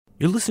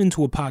You're listening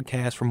to a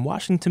podcast from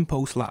Washington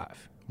Post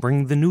Live,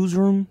 bringing the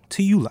newsroom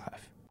to you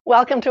live.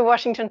 Welcome to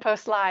Washington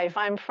Post Live.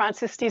 I'm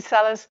Frances D.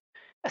 Sellers,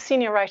 a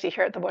senior writer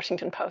here at the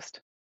Washington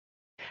Post.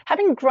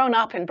 Having grown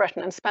up in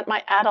Britain and spent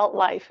my adult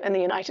life in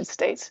the United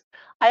States,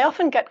 I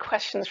often get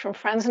questions from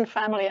friends and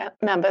family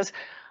members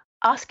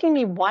asking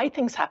me why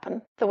things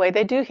happen the way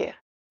they do here.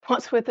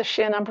 What's with the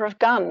sheer number of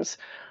guns?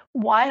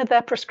 Why are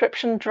there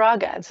prescription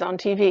drug ads on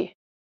TV?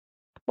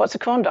 What's a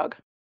corn dog?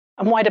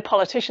 And why do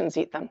politicians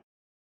eat them?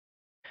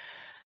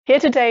 Here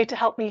today to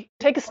help me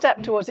take a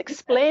step towards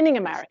explaining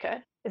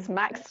America is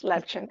Max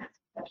Levchin.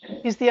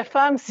 He's the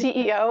Affirm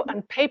CEO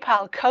and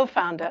PayPal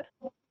co-founder,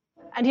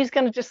 and he's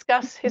going to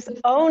discuss his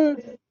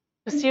own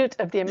pursuit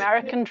of the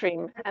American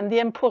dream and the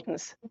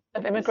importance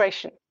of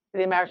immigration to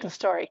the American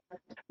story.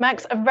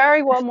 Max, a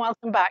very warm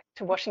welcome back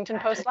to Washington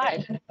Post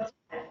Live.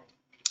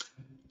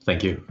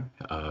 Thank you.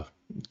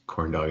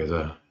 Corn dog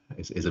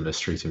is a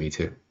mystery to me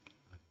too.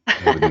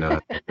 I wouldn't know.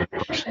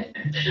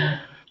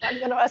 I'm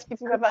going to ask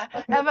if you've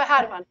ever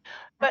had one.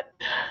 But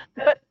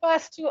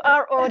first, to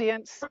our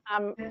audience,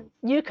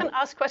 you can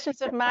ask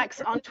questions of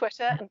Max on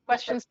Twitter and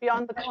questions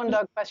beyond the corn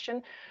dog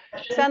question.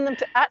 Send them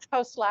to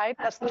 @PostLive.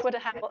 That's the Twitter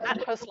handle,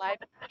 @PostLive.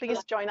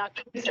 Please join our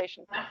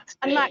conversation.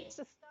 And Max,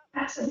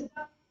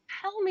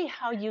 tell me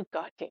how you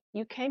got here.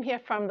 You came here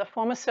from the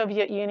former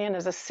Soviet Union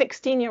as a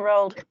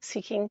 16-year-old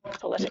seeking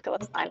political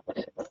asylum.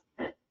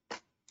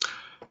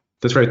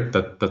 That's right.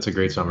 That's a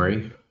great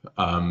summary.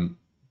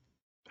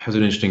 Has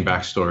an interesting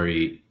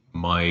backstory.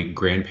 My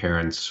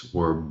grandparents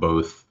were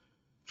both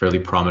fairly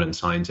prominent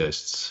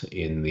scientists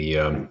in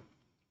the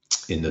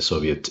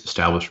Soviet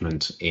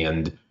establishment,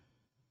 and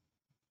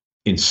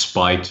in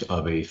spite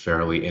of a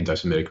fairly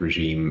anti-Semitic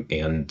regime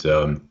and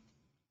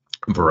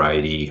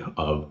variety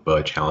of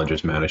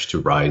challenges, managed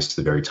to rise to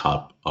the very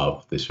top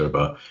of this sort of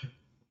a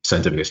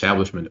scientific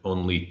establishment,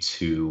 only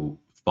to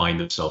find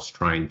themselves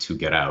trying to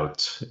get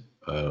out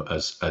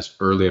as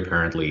early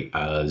apparently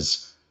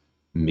as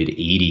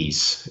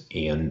mid-'80s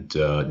and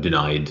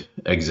denied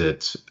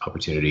exit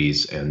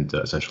opportunities and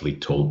essentially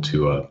told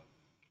to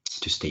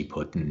stay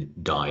put and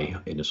die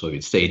in the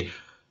Soviet state.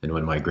 And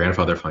when my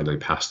grandfather finally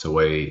passed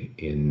away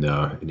in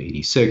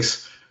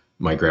 '86,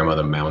 my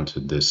grandmother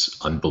mounted this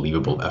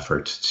unbelievable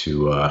effort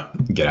to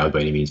get out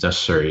by any means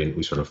necessary, and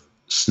we sort of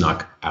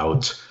snuck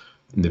out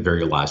in the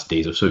very last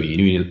days of Soviet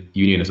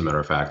Union. As a matter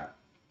of fact,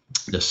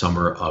 the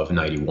summer of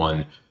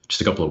 '91. Just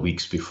a couple of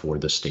weeks before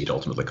the state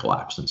ultimately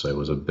collapsed. And so it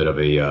was a bit of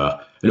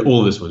and all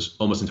of this was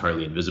almost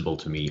entirely invisible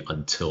to me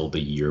until the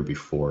year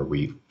before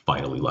we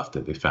finally left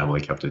it. The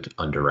family kept it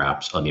under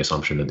wraps on the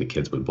assumption that the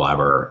kids would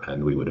blabber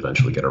and we would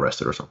eventually get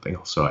arrested or something.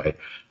 So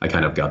I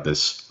kind of got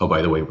this, oh,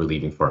 by the way, we're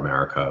leaving for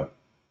America,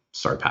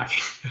 start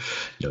packing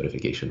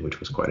notification, which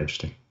was quite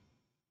interesting.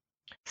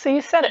 So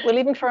you said it, we're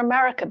leaving for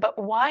America, but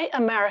why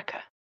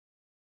America?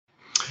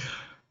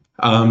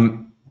 I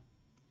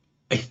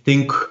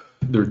think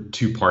there are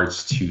two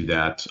parts to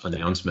that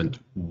announcement.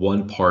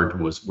 One part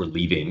was we're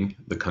leaving,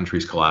 the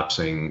country's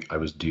collapsing. I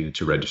was due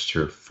to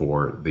register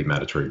for the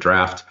mandatory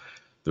draft.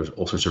 There's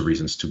all sorts of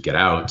reasons to get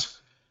out.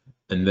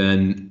 And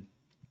then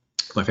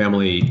my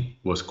family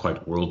was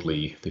quite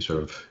worldly. They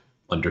sort of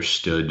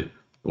understood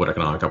what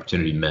economic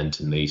opportunity meant,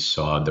 and they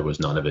saw there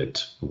was none of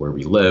it where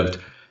we lived.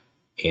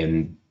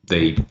 And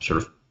they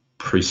sort of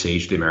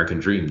presaged the American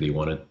dream. They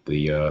wanted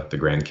the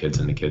grandkids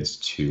and the kids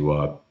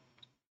to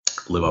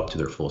live up to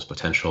their fullest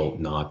potential,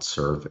 not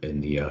serve in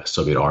the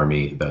Soviet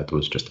army that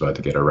was just about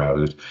to get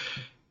aroused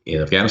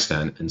in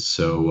Afghanistan. And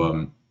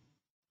so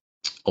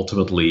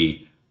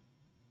ultimately,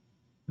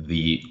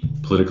 the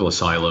political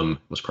asylum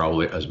was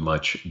probably as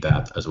much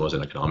that as it was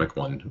an economic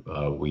one.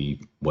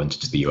 We went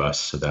to the US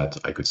so that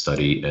I could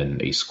study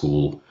in a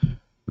school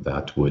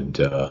that would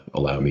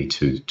allow me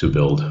to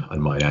build on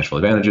my natural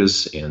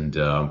advantages and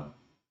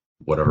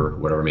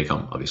whatever may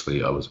come.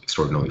 Obviously, I was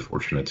extraordinarily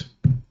fortunate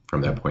from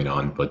that point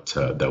on, but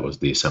that was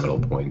the seminal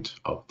point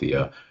of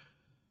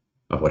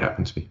what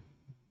happened to me.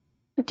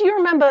 Do you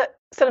remember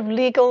sort of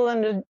legal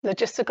and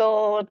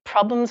logistical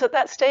problems at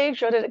that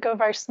stage, or did it go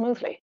very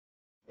smoothly?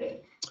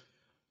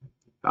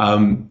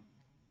 I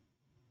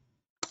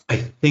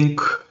think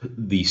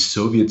the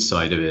Soviet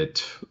side of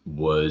it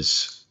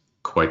was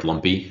quite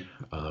lumpy.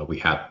 We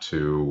had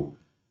to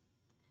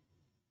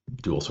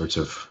do all sorts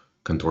of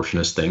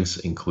contortionist things,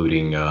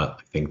 including I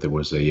think there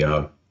was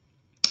a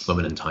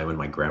moment in time when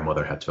my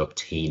grandmother had to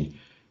obtain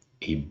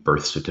a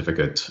birth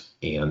certificate,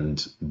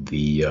 and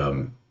the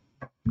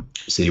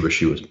city where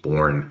she was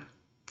born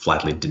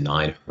flatly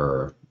denied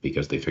her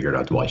because they figured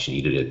out why she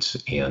needed it.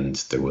 And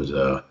there was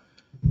a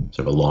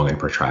sort of a long and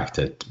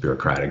protracted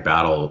bureaucratic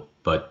battle.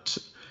 But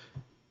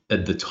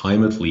at the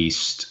time, at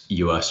least,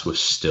 US was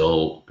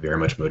still very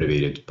much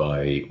motivated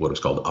by what was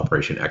called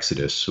Operation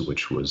Exodus,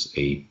 which was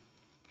a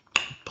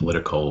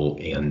political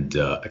and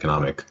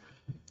economic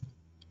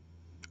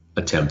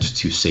attempt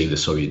to save the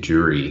Soviet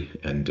Jewry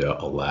and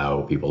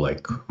allow people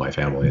like my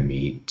family and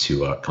me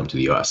to come to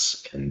the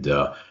US. And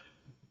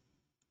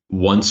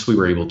once we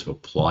were able to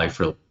apply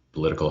for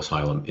political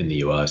asylum in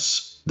the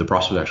US, the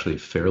process was actually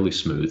fairly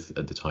smooth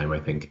at the time. I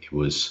think it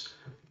was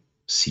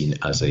seen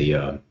as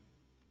a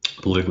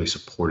politically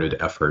supported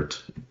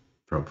effort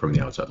from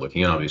the outside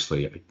looking in.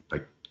 Obviously,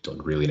 I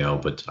don't really know,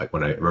 but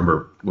when I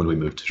remember when we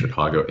moved to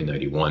Chicago in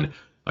 '91,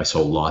 I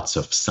saw lots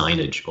of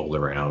signage all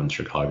around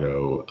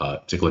Chicago,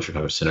 particularly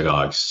Chicago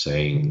synagogues,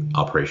 saying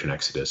Operation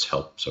Exodus,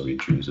 help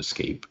Soviet Jews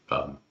escape.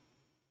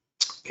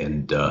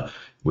 And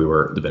we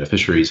were the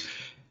beneficiaries.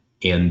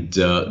 And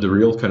the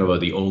real kind of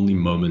the only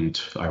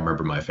moment I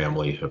remember my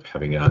family of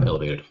having an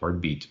elevated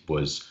heartbeat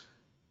was,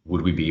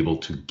 would we be able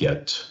to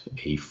get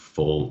a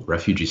full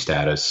refugee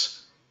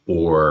status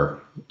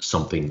or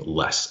something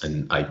less?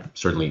 And I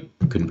certainly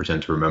couldn't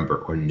pretend to remember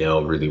or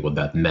know really what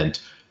that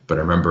meant. But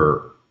I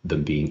remember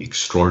them being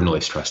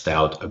extraordinarily stressed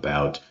out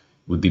about,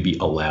 would they be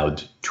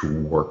allowed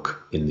to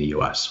work in the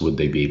US? Would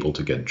they be able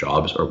to get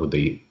jobs, or would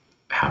they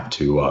have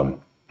to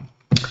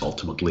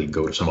ultimately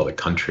go to some other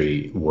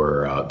country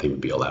where they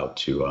would be allowed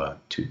to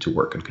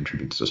work and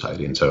contribute to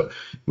society? And so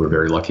we're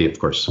very lucky. Of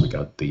course, we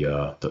got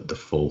the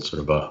full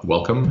sort of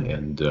welcome,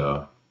 and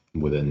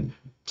within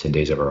 10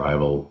 days of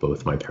arrival,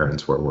 both my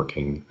parents were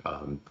working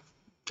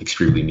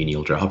extremely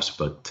menial jobs,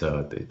 but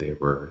they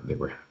were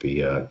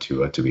happy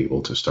to be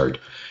able to start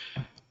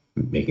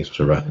making some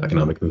sort of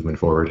economic movement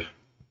forward.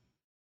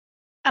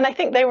 And I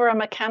think they were a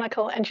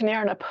mechanical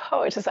engineer and a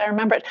poet, as I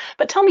remember it.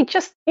 But tell me,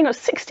 just,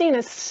 16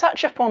 is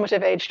such a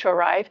formative age to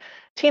arrive.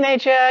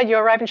 Teenager, you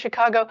arrive in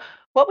Chicago.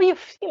 What were your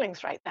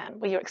feelings right then?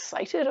 Were you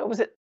excited, or was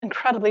it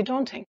incredibly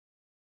daunting?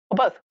 Or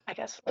both, I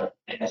guess.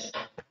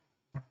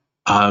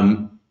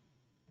 I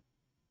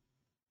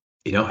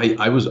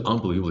was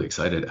unbelievably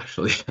excited,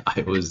 actually.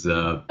 I was,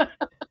 I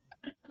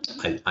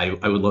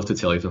would love to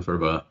tell you some sort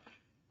of a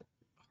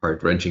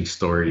heart-wrenching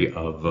story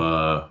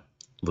of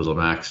little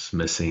Max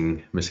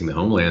missing the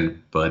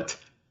homeland, but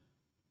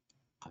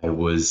I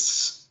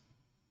was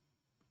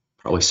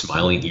probably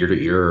smiling ear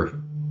to ear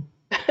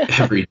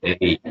every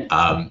day.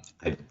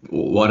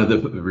 One of the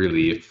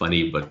really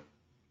funny but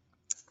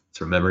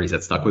sort of memories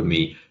that stuck with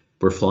me,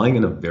 we're flying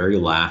in the very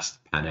last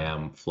Pan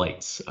Am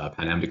flights.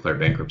 Pan Am declared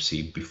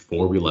bankruptcy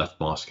before we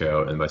left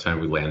Moscow, and by the time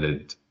we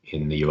landed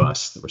in the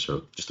US, there were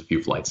sort of just a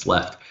few flights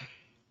left.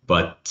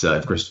 But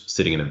of course,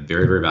 sitting in the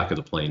very, very back of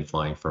the plane,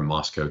 flying from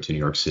Moscow to New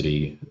York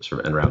City,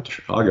 sort of en route to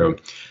Chicago,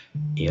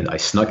 and I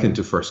snuck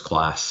into first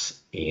class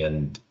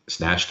and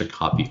snatched a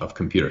copy of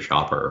Computer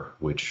Shopper,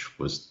 which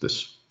was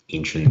this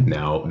ancient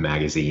now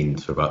magazine,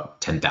 sort of about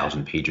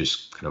 10,000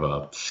 pages, kind of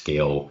a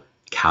scale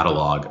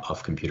catalog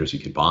of computers you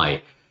could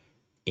buy.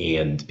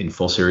 And in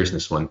full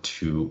seriousness, went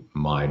to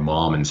my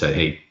mom and said,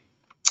 "Hey,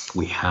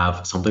 we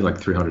have something like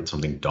 $300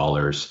 something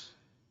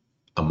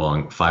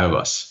among 5 of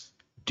us.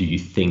 Do you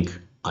think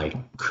I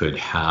could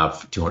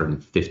have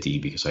 250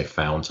 because I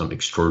found some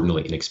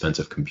extraordinarily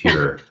inexpensive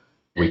computer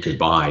we could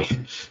buy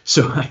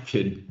so I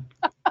could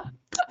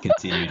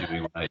continue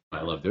doing what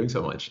I love doing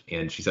so much?"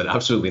 And she said,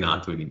 "Absolutely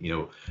not. I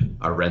mean,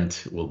 our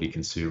rent will be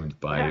consumed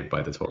by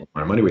the total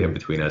amount of money we have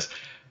between us.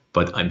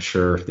 But I'm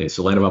sure it's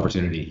a land of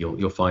opportunity.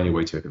 You'll find your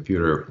way to a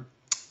computer."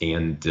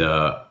 And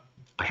I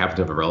happen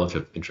to have a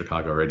relative in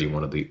Chicago already.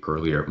 One of the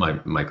earlier,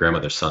 my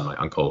grandmother's son, my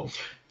uncle,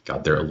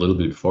 got there a little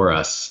bit before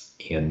us,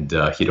 and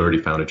he'd already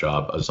found a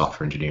job as a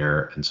software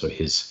engineer. And so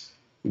his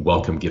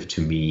welcome gift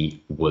to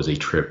me was a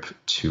trip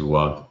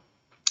to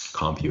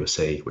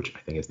CompUSA, which I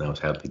think is now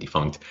sadly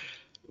defunct,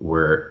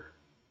 where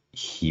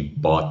he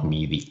bought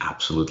me the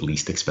absolute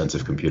least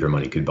expensive computer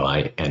money could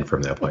buy. And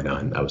from that point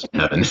on, I was in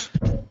heaven.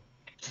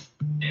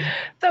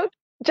 So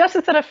just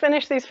to sort of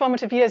finish these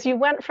formative years, you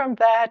went from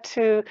there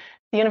to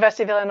the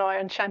University of Illinois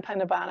in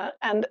Champaign-Urbana.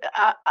 And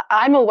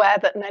I'm aware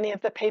that many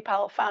of the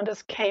PayPal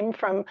founders came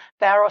from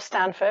there or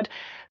Stanford.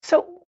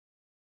 So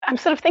I'm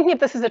sort of thinking of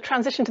this as a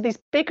transition to these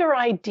bigger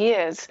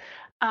ideas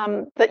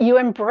that you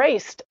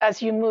embraced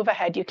as you move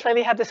ahead. You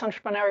clearly have this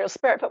entrepreneurial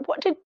spirit, but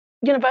what did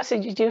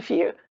university do for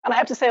you? And I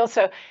have to say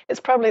also, it's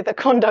probably the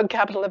corn dog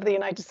capital of the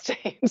United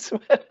States,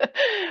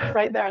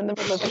 right there in the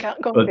middle of the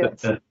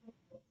cornfields.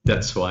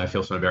 That's why I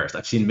feel so embarrassed.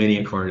 I've seen many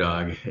a corn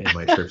dog in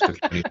my trips to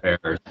county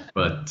fairs,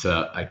 but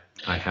I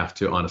have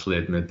to honestly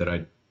admit that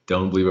I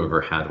don't believe I've ever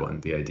had one.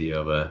 The idea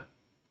of a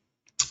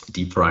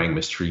deep frying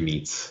mystery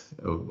meats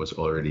was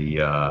already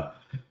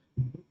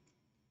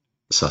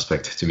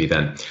suspect to me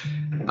then.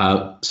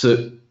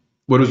 So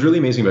what was really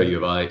amazing about U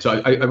of I,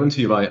 so I went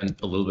to U of I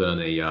a little bit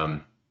on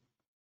a,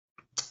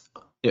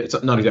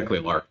 it's not exactly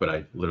a lark, but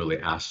I literally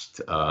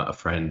asked a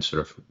friend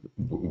sort of,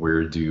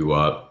 where do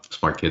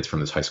smart kids from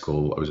this high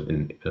school, I was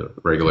in a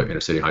regular inner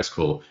city high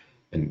school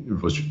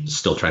and was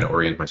still trying to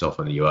orient myself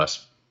in the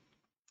US.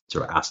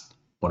 So I asked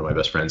one of my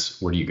best friends,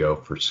 where do you go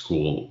for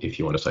school if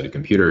you want to study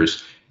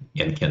computers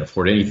and can't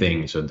afford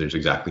anything? So there's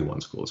exactly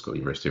one school. It's called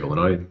University of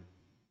Illinois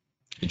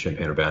in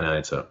Champaign-Urbana.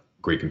 It's a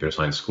great computer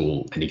science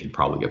school, and you can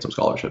probably get some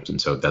scholarships.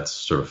 And so that's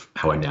sort of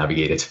how I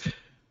navigated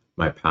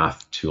my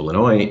path to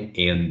Illinois.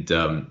 And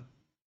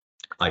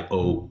I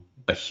owe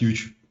a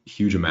huge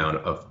amount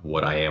of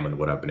what I am and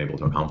what I've been able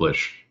to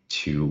accomplish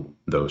to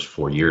those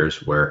 4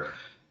 years, where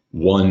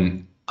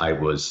one, I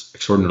was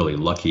extraordinarily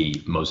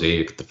lucky.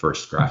 Mosaic, the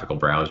first graphical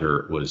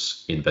browser,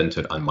 was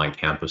invented on my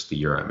campus the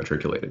year I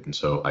matriculated. And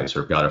so I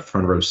sort of got a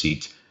front row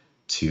seat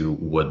to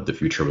what the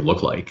future would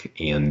look like.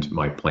 And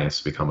my plans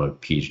to become a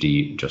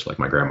PhD, just like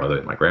my grandmother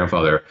and my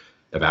grandfather,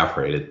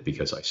 evaporated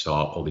because I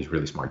saw all these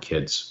really smart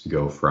kids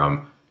go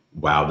from,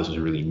 wow, this is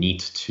really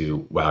neat,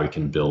 to, wow, you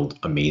can build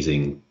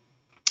amazing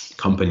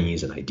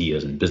companies and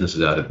ideas and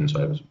businesses out of it. And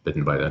so I was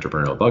bitten by the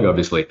entrepreneurial bug,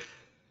 obviously.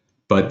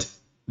 But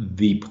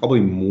the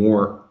probably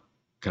more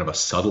kind of a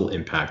subtle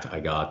impact I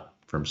got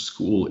from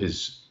school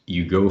is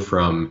you go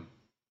from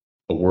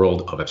a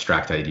world of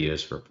abstract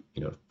ideas for,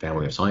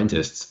 family of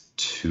scientists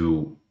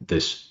to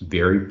this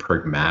very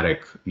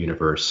pragmatic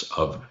universe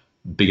of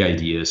big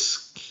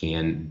ideas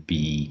can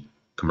be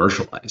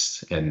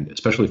commercialized. And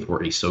especially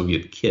for a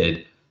Soviet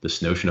kid,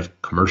 this notion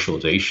of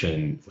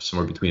commercialization was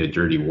somewhere between a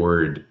dirty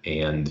word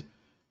and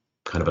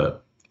kind of a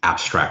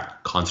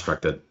abstract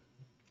construct that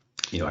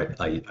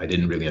I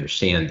didn't really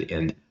understand.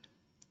 And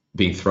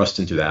being thrust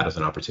into that as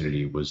an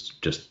opportunity was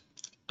just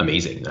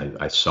amazing.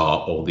 I saw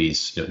all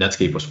these,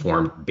 Netscape was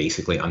formed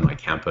basically on my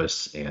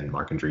campus, and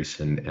Mark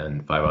Andreessen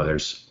and 5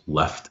 others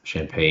left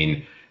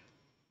Champaign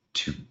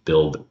to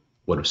build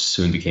what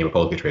soon became a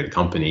publicly traded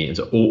company. And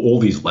so all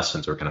these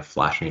lessons were kind of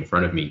flashing in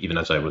front of me, even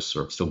as I was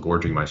sort of still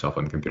gorging myself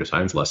on computer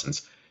science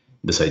lessons.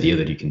 This idea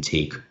that you can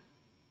take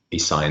a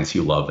science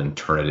you love and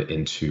turn it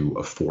into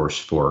a force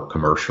for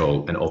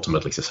commercial and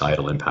ultimately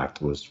societal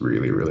impact was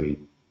really, really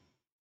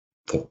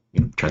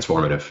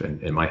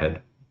transformative in my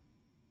head.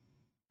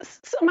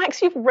 So,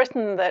 Max, you've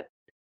written that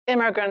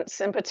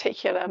immigrants in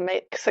particular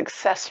make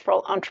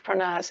successful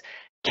entrepreneurs.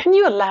 Can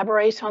you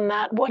elaborate on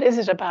that? What is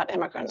it about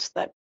immigrants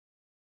that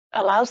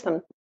allows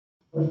them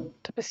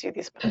to pursue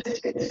these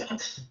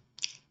paths?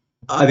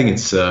 I think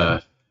it's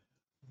a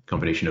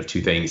combination of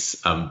two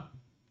things.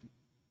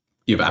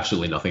 You have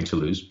absolutely nothing to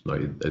lose.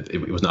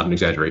 It was not an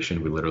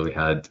exaggeration. We literally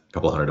had a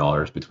couple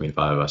 $100 between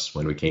 5 of us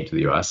when we came to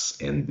the US,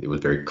 and it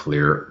was very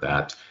clear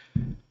that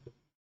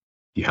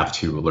you have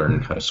to learn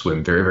how to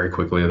swim very, very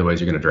quickly,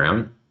 otherwise you're going to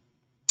drown.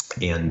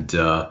 And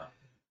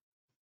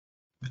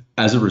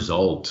as a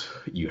result,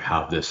 you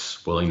have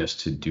this willingness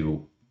to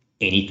do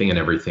anything and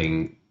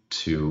everything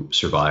to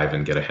survive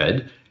and get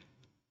ahead.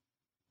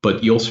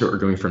 But you also are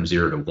going from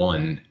 0 to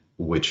 1,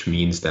 which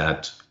means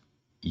that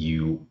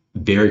you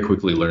very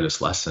quickly learn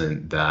this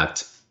lesson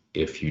that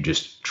if you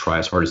just try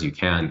as hard as you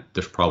can,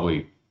 there's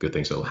probably good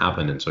things that will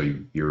happen. And so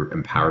you're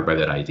empowered by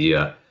that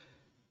idea.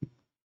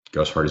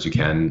 Go as hard as you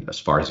can, as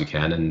far as you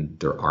can, and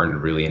there aren't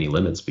really any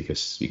limits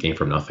because you came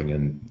from nothing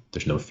and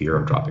there's no fear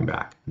of dropping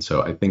back. And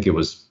so I think it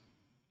was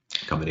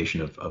a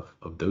combination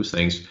of those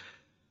things.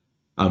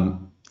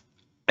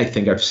 I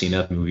think I've seen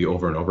that movie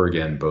over and over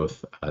again,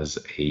 both as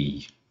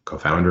a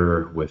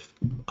co-founder with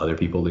other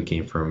people that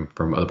came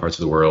from other parts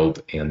of the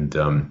world,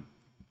 and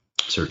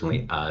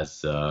certainly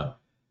as an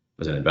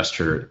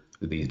investor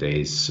these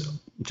days,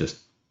 just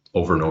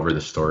over and over the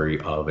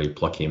story of a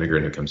plucky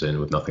immigrant who comes in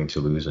with nothing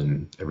to lose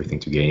and everything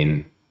to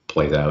gain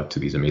plays out to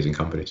these amazing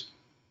companies.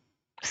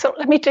 So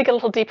let me dig a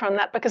little deeper on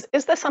that, because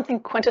is there something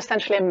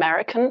quintessentially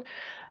American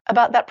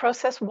about that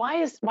process?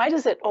 Why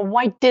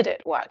did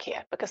it work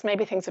here? Because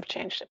maybe things have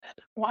changed a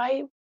bit.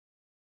 Why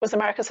was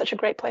America such a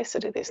great place to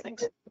do these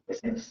things?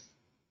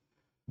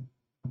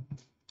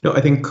 No, I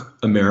think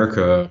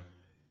America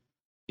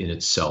in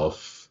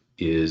itself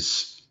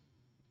is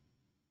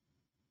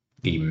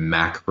a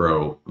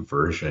macro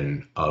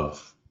version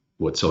of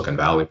what Silicon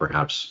Valley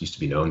perhaps used to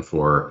be known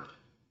for.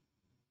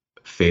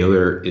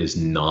 Failure is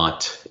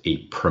not a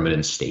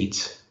permanent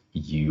state.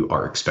 You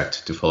are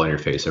expected to fall on your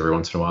face every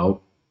once in a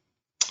while,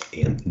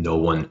 and no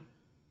one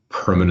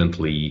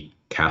permanently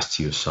casts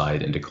you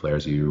aside and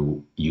declares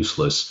you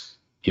useless,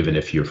 even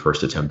if your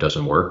first attempt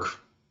doesn't work.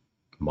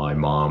 My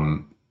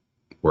mom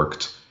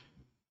worked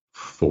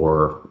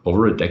for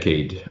over a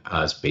decade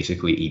as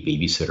basically a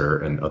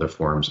babysitter and other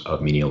forms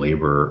of menial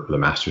labor with a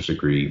master's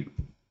degree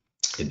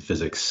in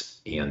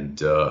physics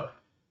and a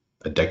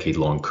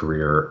decade-long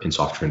career in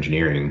software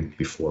engineering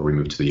before we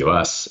moved to the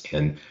US,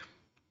 and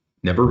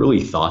never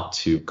really thought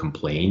to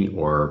complain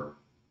or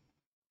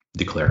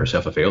declare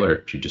herself a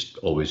failure. She just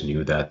always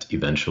knew that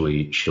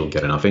eventually she'll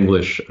get enough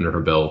English under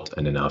her belt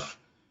and enough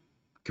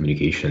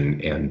communication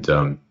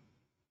and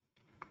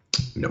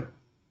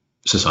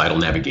societal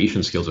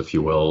navigation skills, if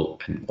you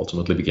will, and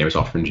ultimately became a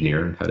software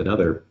engineer and had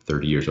another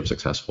 30 years of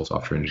successful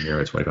software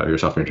engineering, 25 years of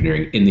software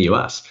engineering in the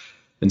US.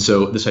 And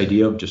so this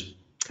idea of just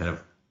kind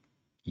of,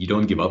 you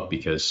don't give up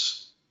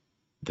because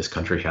this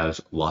country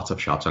has lots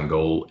of shots on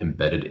goal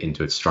embedded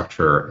into its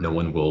structure. No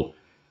one will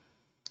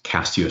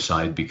cast you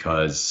aside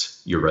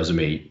because your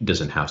resume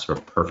doesn't have sort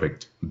of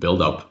perfect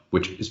buildup,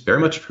 which is very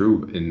much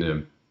true in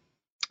the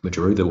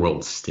majority of the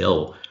world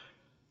still.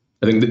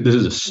 I think this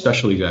is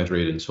especially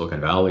exaggerated in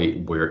Silicon Valley,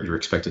 where you're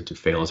expected to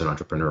fail as an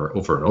entrepreneur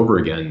over and over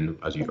again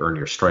as you earn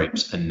your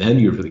stripes, and then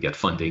you really get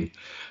funding.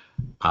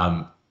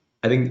 I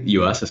think the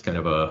US is kind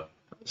of a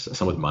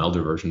somewhat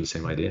milder version of the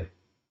same idea.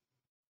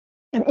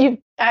 And you've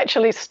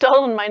actually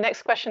stolen my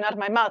next question out of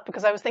my mouth,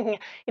 because I was thinking,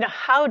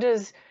 how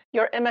does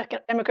your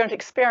immigrant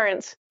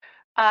experience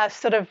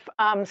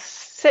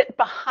sit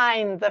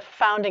behind the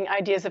founding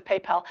ideas of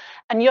PayPal?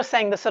 And you're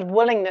saying the sort of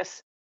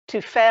willingness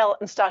to fail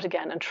and start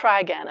again and try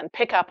again and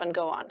pick up and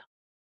go on.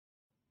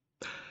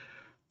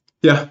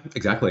 Yeah,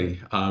 exactly.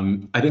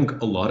 I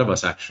think a lot of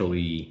us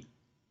actually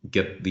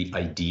get the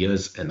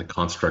ideas and the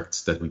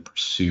constructs that we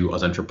pursue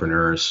as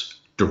entrepreneurs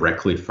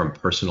directly from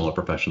personal or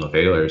professional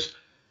failures.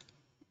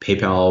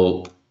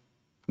 PayPal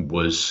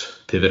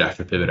was pivot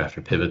after pivot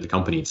after pivot. The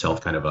company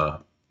itself kind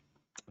of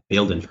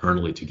failed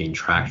internally to gain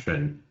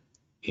traction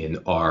in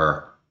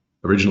our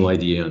original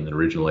idea, and the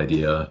original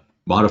idea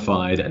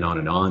modified and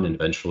on, and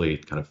eventually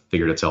kind of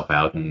figured itself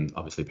out. And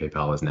obviously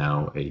PayPal is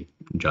now a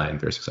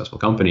giant, very successful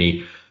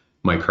company.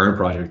 My current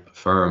project,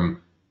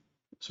 Affirm,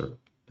 sort of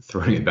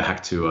throwing it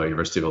back to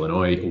University of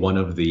Illinois, one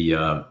of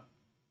the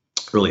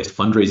earliest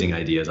fundraising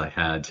ideas I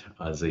had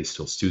as a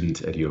still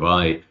student at U of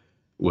I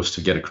was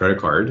to get a credit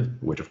card,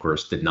 which of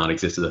course did not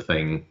exist as a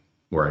thing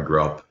where I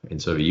grew up in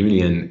Soviet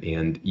Union,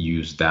 and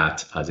use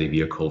that as a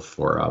vehicle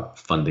for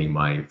funding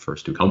my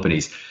first two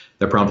companies.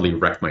 That promptly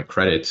wrecked my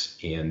credit,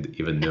 and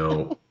even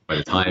though by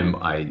the time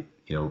I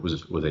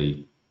was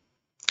a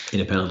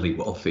independently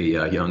wealthy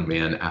young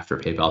man after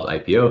PayPal's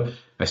IPO,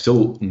 I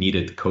still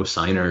needed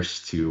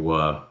co-signers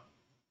to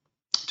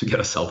get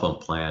a cell phone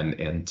plan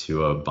and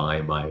to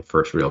buy my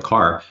first real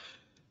car.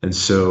 And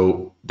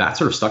so that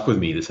sort of stuck with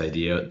me, this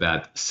idea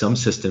that some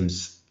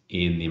systems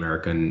in the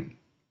American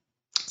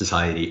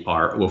society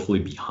are woefully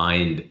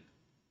behind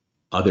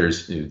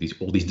others.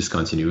 All these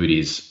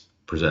discontinuities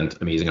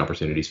present amazing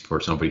opportunities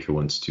for somebody who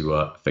wants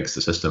to fix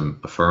the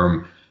system.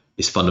 Affirm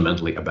is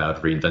fundamentally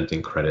about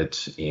reinventing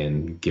credit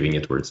and giving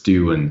it where it's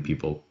due. And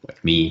people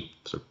like me,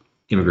 sort of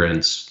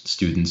immigrants,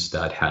 students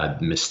that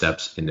had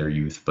missteps in their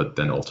youth, but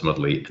then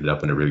ultimately ended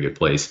up in a really good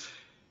place,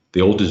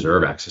 they all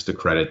deserve access to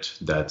credit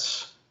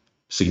that's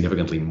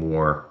significantly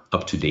more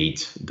up to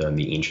date than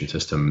the ancient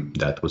system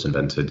that was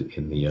invented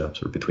in the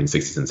sort of between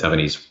 60s and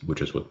 70s,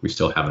 which is what we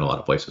still have in a lot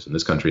of places in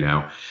this country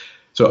now.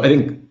 So I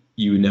think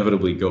you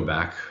inevitably go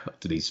back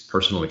to these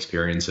personal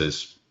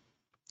experiences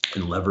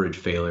and leverage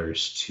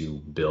failures to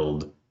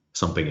build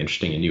something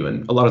interesting in you.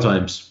 And a lot of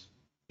times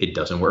it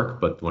doesn't work,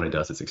 but when it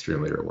does, it's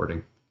extremely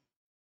rewarding.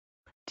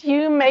 Do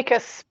you make a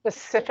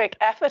specific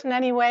effort in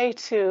any way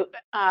to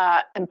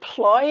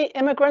employ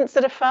immigrants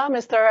at Affirm?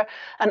 Is there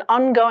an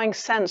ongoing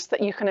sense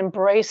that you can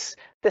embrace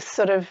this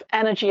sort of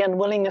energy and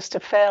willingness to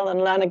fail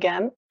and learn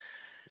again?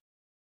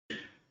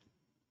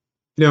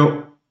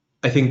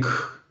 I think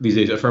these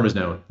days Affirm is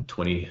now a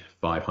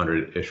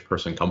 2,500-ish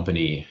person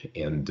company,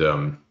 and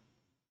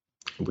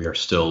we are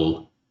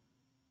still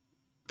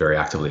very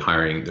actively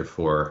hiring.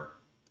 Therefore,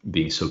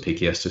 being so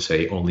picky as to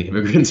say only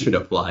immigrants should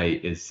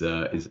apply is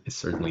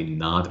certainly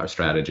not our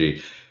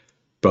strategy.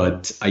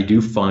 But I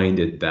do find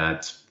it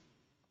that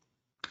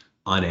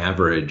on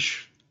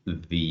average,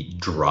 the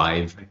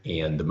drive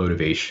and the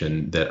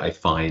motivation that I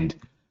find,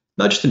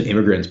 not just in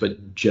immigrants,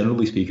 but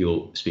generally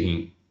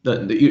speaking, you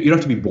don't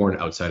have to be born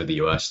outside of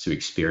the US to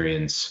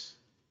experience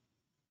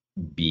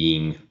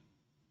being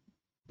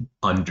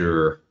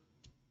underexpected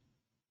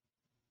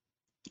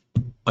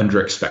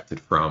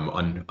from,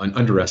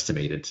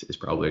 underestimated is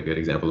probably a good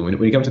example.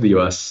 When you come to the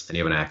US and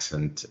you have an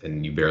accent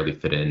and you barely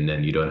fit in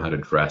and you don't know how to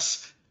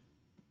dress,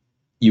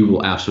 you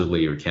will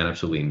absolutely, or can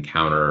absolutely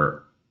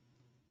encounter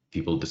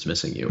people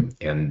dismissing you.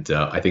 And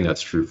I think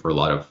that's true for a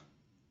lot of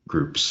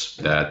groups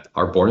that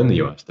are born in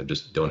the US that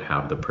just don't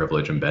have the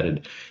privilege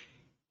embedded.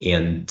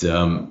 And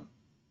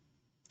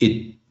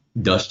it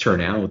does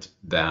turn out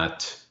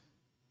that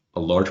a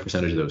large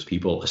percentage of those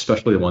people,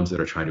 especially the ones that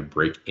are trying to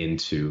break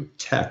into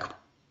tech,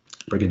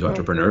 break into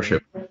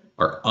entrepreneurship,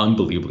 are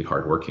unbelievably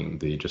hardworking.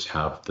 They just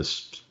have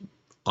this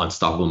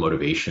unstoppable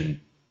motivation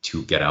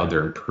to get out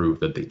there and prove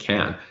that they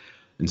can.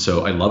 And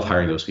so I love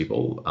hiring those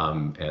people.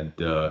 And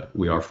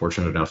we are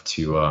fortunate enough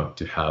to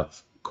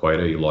have quite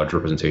a large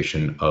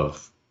representation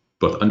of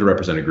both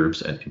underrepresented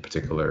groups and in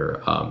particular,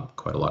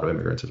 quite a lot of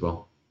immigrants as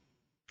well.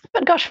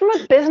 But gosh, from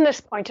a business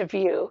point of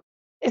view,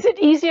 is it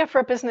easier for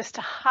a business to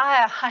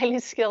hire highly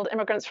skilled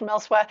immigrants from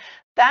elsewhere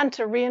than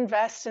to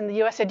reinvest in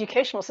the US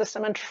educational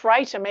system and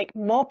try to make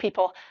more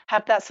people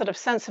have that sort of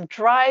sense of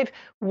drive,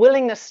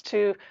 willingness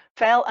to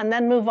fail and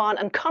then move on,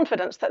 and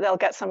confidence that they'll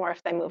get somewhere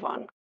if they move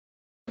on?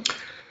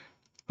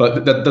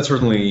 But that's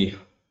certainly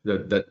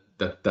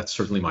that's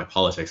certainly my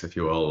politics, if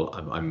you will.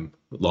 I'm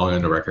long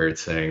on the record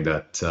saying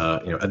that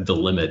at the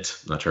limit,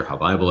 I'm not sure how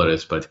viable it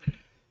is, but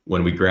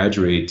when we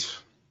graduate,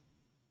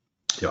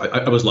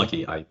 I was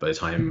lucky. By the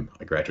time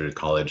I graduated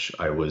college,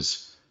 I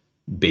was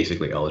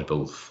basically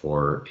eligible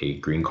for a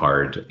green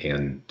card,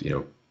 and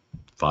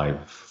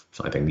 5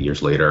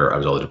 years later, I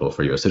was eligible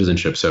for U.S.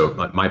 citizenship. So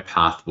my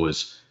path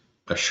was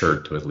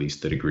assured to at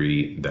least the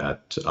degree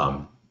that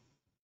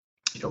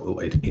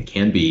it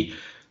can be.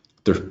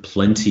 There's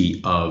plenty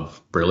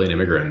of brilliant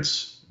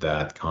immigrants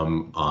that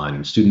come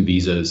on student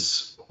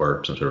visas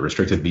or some sort of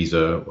restricted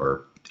visa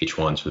or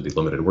H-1s with the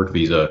limited work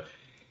visa.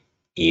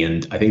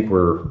 And I think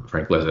we're,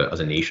 frankly,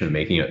 as a nation,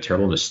 making a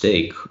terrible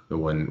mistake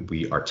when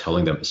we are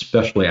telling them,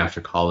 especially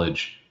after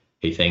college,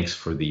 hey, thanks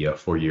for the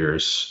 4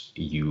 years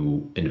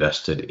you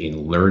invested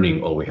in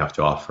learning all we have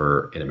to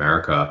offer in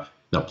America.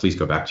 Now, please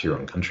go back to your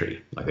own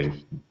country. I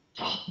think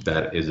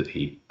that is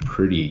a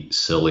pretty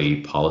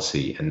silly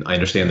policy. And I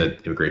understand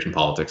that immigration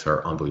politics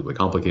are unbelievably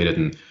complicated,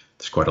 and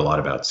there's quite a lot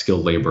about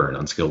skilled labor and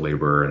unskilled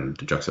labor and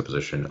the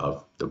juxtaposition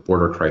of the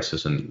border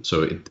crisis. And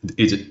so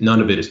none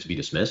of it is to be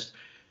dismissed,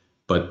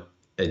 but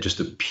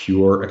just a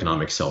pure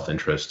economic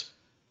self-interest,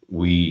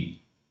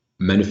 we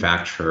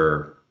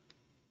manufacture,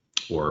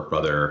 or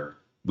rather,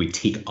 we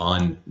take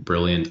on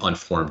brilliant,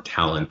 unformed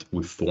talent,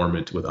 we form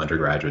it with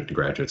undergraduate and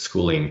graduate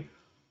schooling,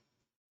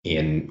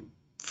 and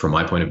from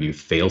my point of view,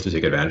 fail to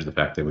take advantage of the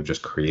fact that we've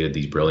just created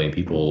these brilliant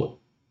people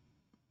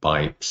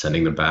by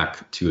sending them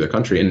back to their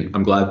country. And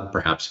I'm glad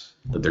perhaps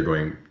that they're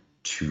going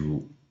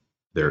to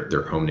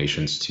their home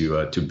nations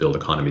to build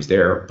economies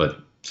there. But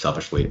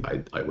selfishly,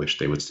 I wish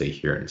they would stay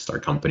here and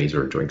start companies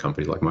or join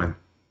companies like mine.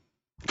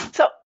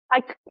 So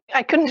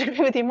I couldn't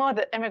agree with you more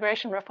that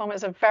immigration reform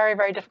is a very,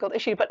 very difficult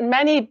issue. But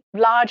many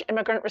large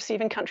immigrant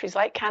receiving countries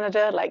like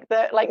Canada,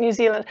 like New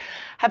Zealand,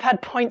 have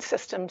had point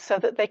systems so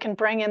that they can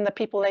bring in the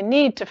people they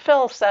need to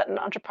fill certain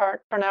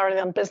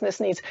entrepreneurial and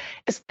business needs.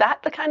 Is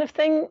that the kind of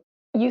thing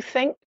you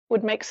think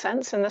would make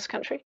sense in this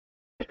country?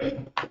 I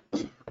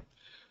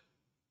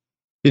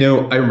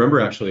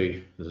remember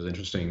actually, this is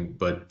interesting,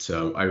 but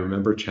I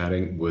remember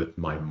chatting with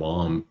my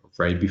mom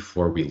right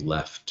before we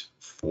left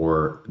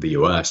for the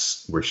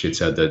US, where she had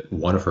said that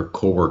one of her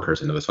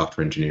coworkers, another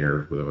software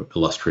engineer with an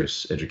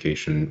illustrious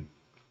education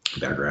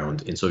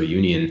background in Soviet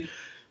Union,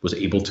 was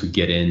able to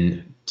get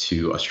in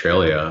to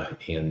Australia.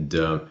 And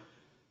on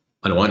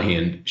the one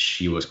hand,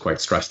 she was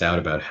quite stressed out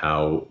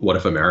about what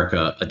if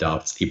America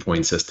adopts a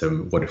point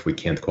system? What if we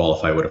can't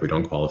qualify? What if we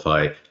don't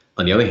qualify?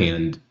 On the other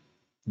hand,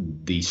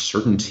 the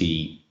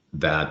certainty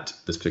that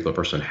this particular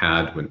person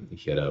had when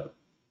he had a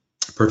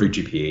perfect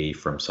GPA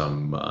from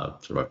some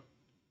sort of a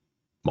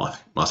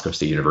Moscow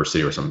State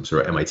University or some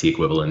sort of MIT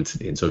equivalent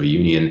in Soviet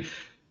Union,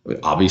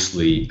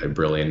 obviously a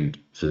brilliant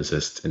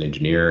physicist and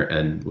engineer,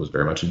 and was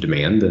very much in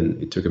demand.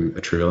 And it took him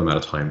a trivial amount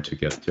of time to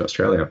get to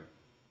Australia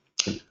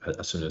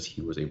as soon as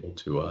he was able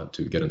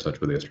to get in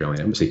touch with the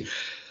Australian embassy.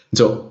 And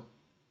so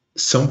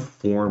some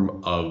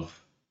form of,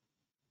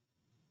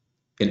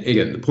 and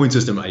again, the point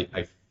system,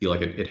 I feel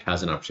like it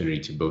has an opportunity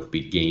to both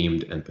be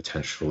gamed and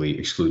potentially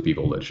exclude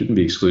people that shouldn't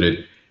be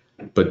excluded,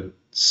 but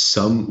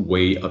some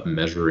way of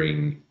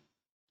measuring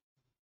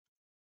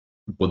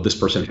what this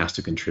person has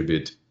to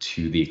contribute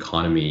to the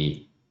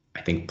economy,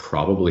 I think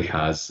probably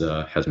has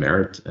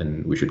merit,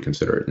 and we should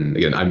consider it. And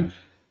again, I'm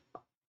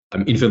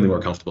infinitely more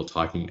comfortable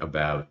talking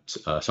about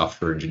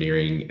software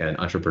engineering and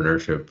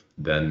entrepreneurship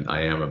than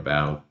I am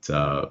about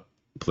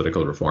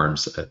political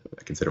reforms. I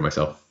consider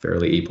myself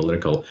fairly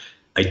apolitical.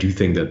 I do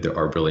think that there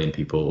are brilliant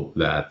people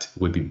that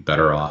would be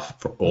better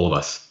off for all of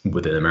us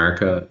within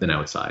America than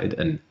outside.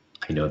 And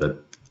I know that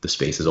the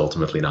space is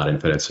ultimately not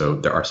infinite. So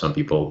there are some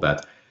people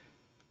that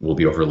will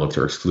be overlooked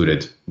or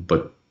excluded,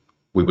 but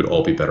we would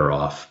all be better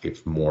off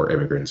if more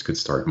immigrants could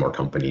start more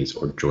companies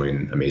or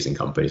join amazing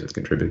companies that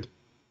contribute.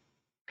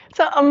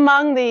 So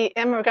among the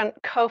immigrant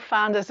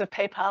co-founders of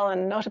PayPal,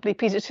 and notably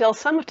Peter Thiel,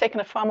 some have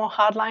taken a far more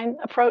hardline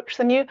approach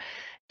than you.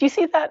 Do you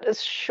see that as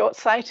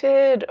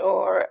short-sighted,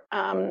 or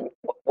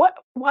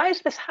why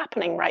is this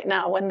happening right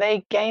now when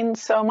they gain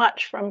so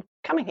much from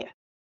coming here?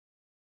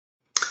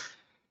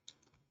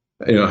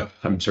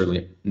 I'm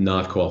certainly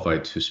not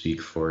qualified to speak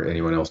for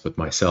anyone else but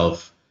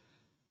myself.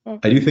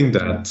 I do think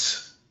that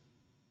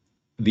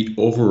the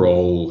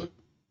overall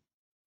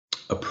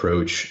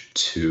approach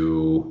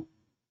to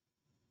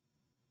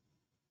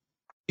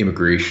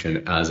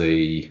immigration as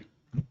a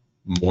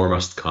more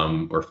must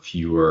come or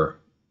fewer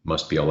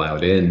must be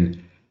allowed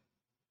in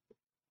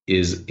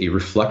is a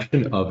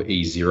reflection of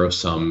a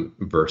zero-sum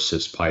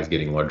versus pies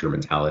getting larger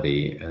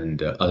mentality.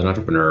 And as an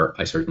entrepreneur,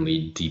 I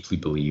certainly deeply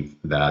believe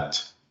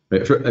that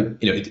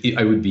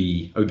I would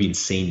be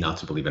insane not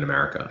to believe in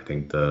America. I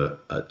think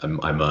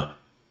I'm a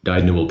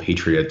dyed-in-the-wool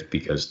patriot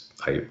because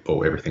I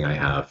owe everything I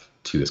have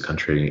to this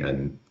country,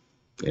 and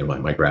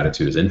my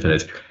gratitude is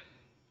infinite.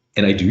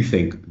 And I do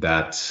think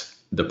that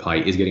the pie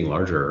is getting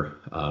larger.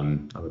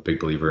 I'm a big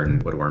believer in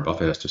what Warren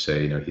Buffett has to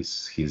say.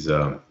 He's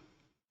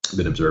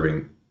been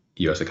observing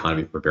the U.S.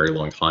 economy for a very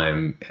long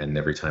time, and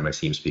every time I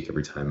see him speak,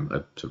 every time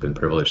I've sort of been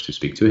privileged to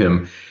speak to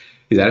him,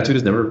 his attitude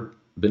has never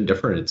been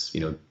different. It's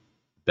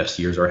best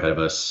years are ahead of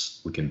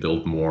us. We can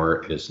build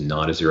more. It is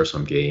not a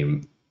zero-sum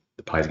game.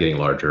 The pie is getting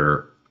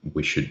larger.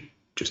 We should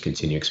just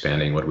continue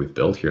expanding what we've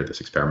built here.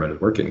 This experiment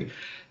is working,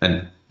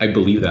 and I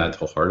believe that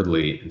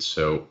wholeheartedly. And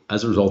so,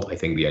 as a result, I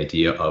think the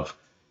idea of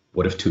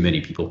what if too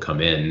many people come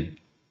in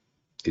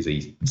is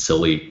a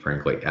silly,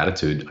 frankly,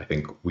 attitude. I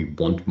think we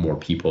want more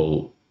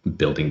people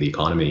building the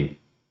economy.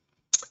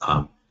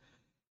 I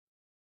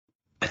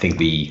think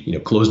the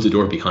close the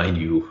door behind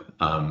you.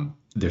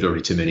 There's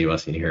already too many of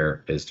us in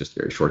here is just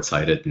very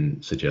short-sighted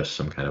and suggests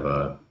some kind of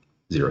a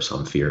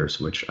zero-sum fears,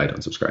 which I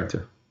don't subscribe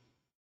to.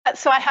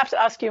 So I have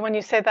to ask you, when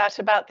you say that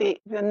about the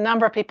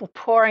number of people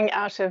pouring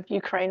out of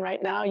Ukraine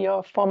right now,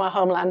 your former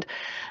homeland,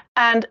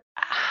 and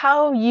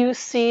how you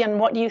see and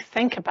what you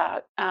think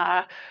about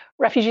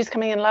refugees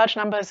coming in large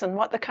numbers and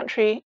what the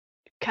country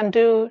can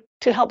do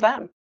to help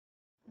them.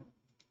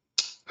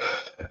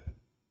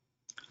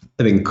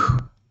 I think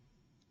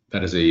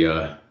that is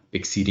a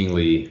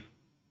exceedingly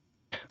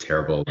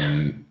terrible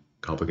and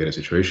complicated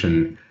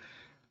situation.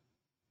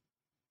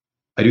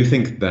 I do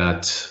think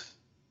that,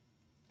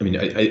 I mean,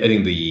 I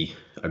think the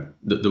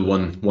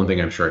one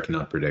thing I'm sure I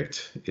cannot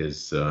predict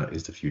is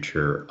the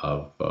future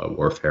of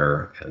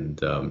warfare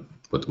and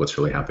what's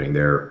really happening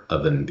there,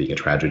 other than being a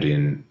tragedy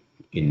and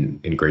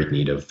in great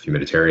need of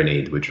humanitarian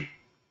aid, which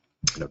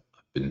I've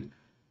been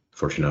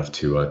fortunate enough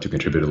to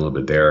contribute a little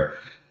bit there.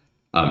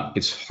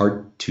 It's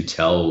hard to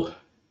tell.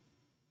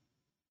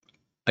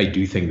 I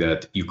do think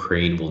that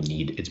Ukraine will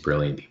need its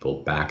brilliant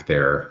people back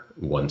there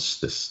once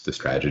this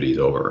tragedy is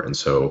over. And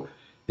so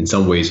in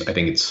some ways, I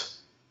think it's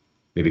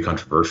maybe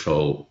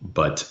controversial,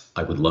 but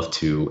I would love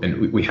to.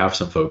 And we have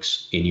some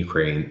folks in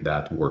Ukraine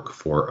that work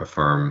for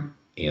Affirm.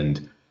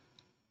 And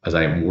as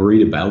I am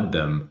worried about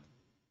them,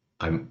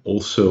 I'm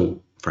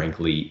also,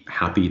 frankly,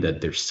 happy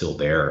that they're still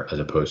there as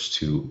opposed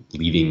to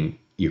leaving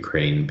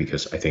Ukraine,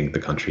 because I think the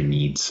country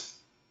needs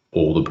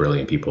all the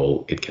brilliant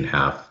people it can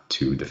have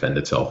to defend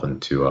itself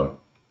and to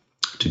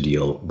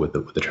deal with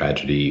the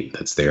tragedy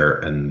that's there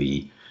and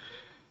the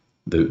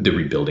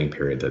rebuilding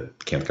period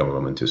that can't come a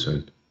moment too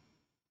soon.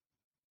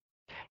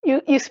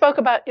 You spoke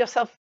about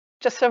yourself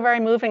just so very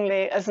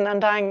movingly as an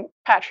undying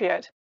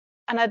patriot,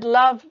 and I'd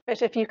love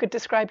it if you could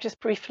describe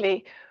just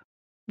briefly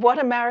what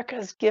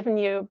America's given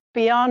you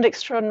beyond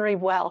extraordinary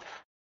wealth.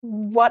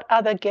 What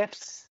other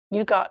gifts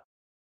you got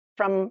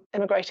from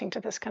immigrating to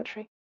this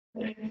country?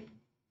 You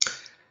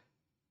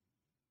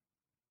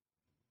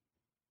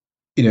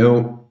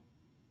know,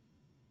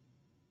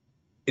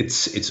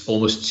 it's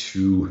almost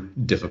too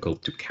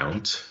difficult to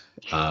count.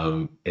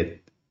 I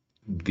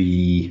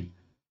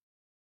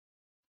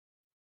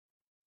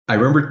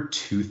remember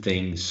two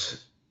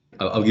things.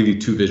 I'll give you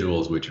two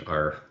visuals, which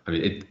are, I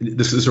mean,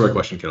 this sort of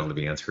question can only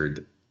be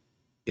answered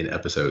in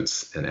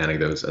episodes and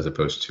anecdotes as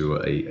opposed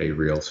to a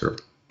real sort of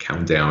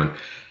countdown.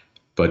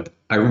 But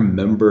I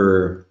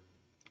remember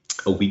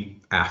a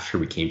week after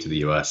we came to the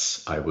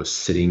US, I was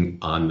sitting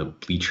on the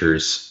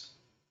bleachers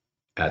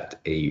at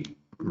a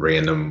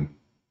random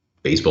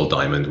baseball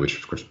diamond, which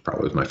of course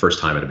probably was my first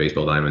time at a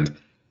baseball diamond,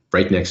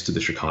 right next to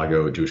the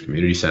Chicago Jewish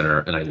Community Center.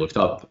 And I looked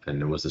up and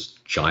there was this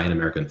giant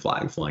American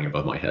flag flying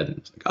above my head. And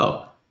it's like,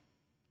 oh,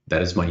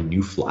 that is my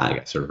new flag.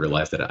 I sort of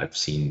realized that I've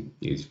seen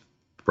these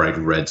bright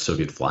red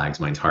Soviet flags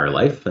my entire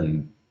life.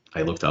 And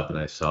I looked up and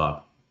I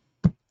saw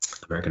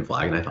American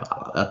flag and I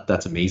thought, oh,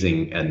 that's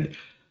amazing. And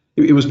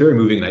it was very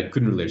moving, and I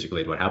couldn't really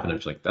articulate what happened. I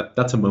was like,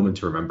 that's a moment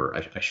to remember.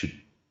 I should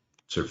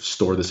sort of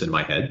store this in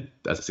my head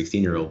as a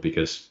 16-year-old,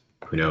 because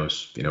who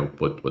knows,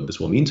 what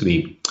this will mean to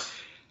me.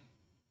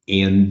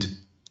 And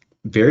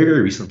very,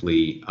 very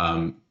recently,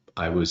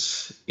 I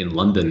was in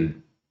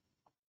London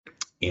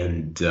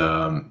and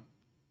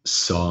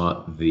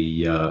saw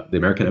the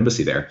American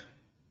embassy there.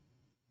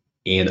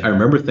 And I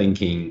remember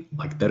thinking,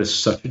 like, that is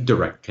such a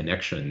direct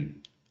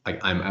connection.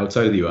 I'm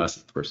outside of the US.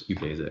 Of course,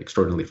 UK is an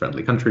extraordinarily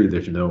friendly country.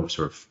 There's no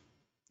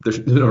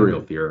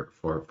real fear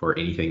for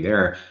anything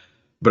there.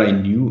 But I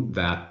knew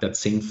that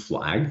same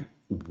flag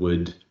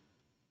would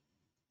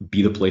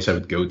be the place I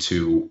would go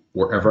to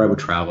wherever I would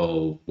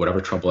travel,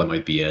 whatever trouble I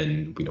might be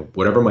in,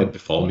 whatever might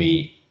befall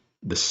me.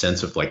 The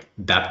sense of like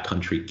that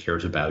country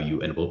cares about you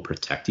and will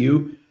protect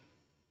you.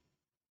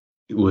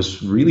 It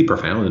was really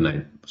profound, and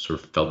I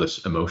sort of felt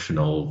this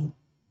emotional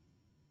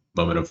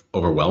moment of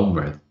overwhelm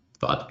where I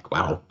thought,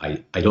 wow, I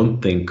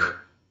don't think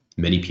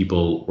many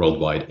people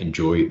worldwide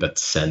enjoy that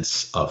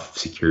sense of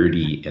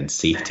security and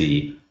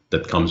safety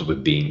that comes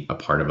with being a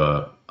part of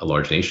a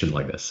large nation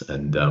like this.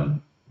 And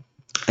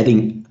I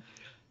think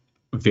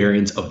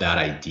variants of that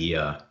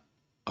idea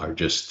are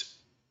just,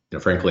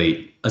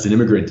 frankly, as an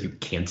immigrant, you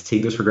can't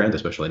take this for granted,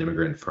 especially an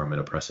immigrant from an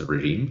oppressive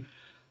regime.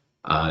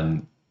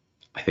 And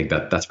I think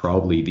that's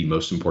probably the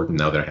most important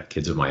now that I have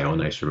kids of my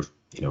own. I sort of,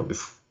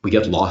 if we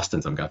get lost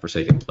in some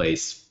godforsaken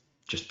place,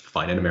 just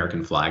find an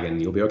American flag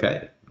and you'll be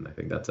okay. And I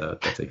think that's a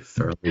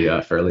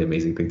fairly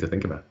amazing thing to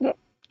think about.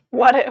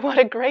 What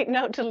a great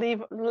note to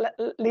leave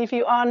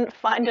you on.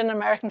 Find an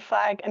American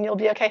flag and you'll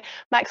be okay.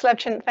 Max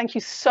Levchin, thank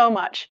you so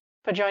much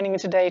for joining me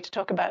today to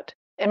talk about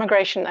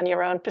immigration and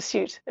your own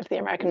pursuit of the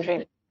American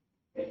dream.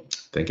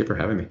 Thank you for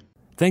having me.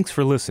 Thanks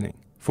for listening.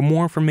 For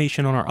more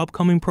information on our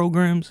upcoming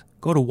programs,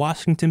 go to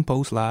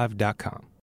WashingtonPostLive.com.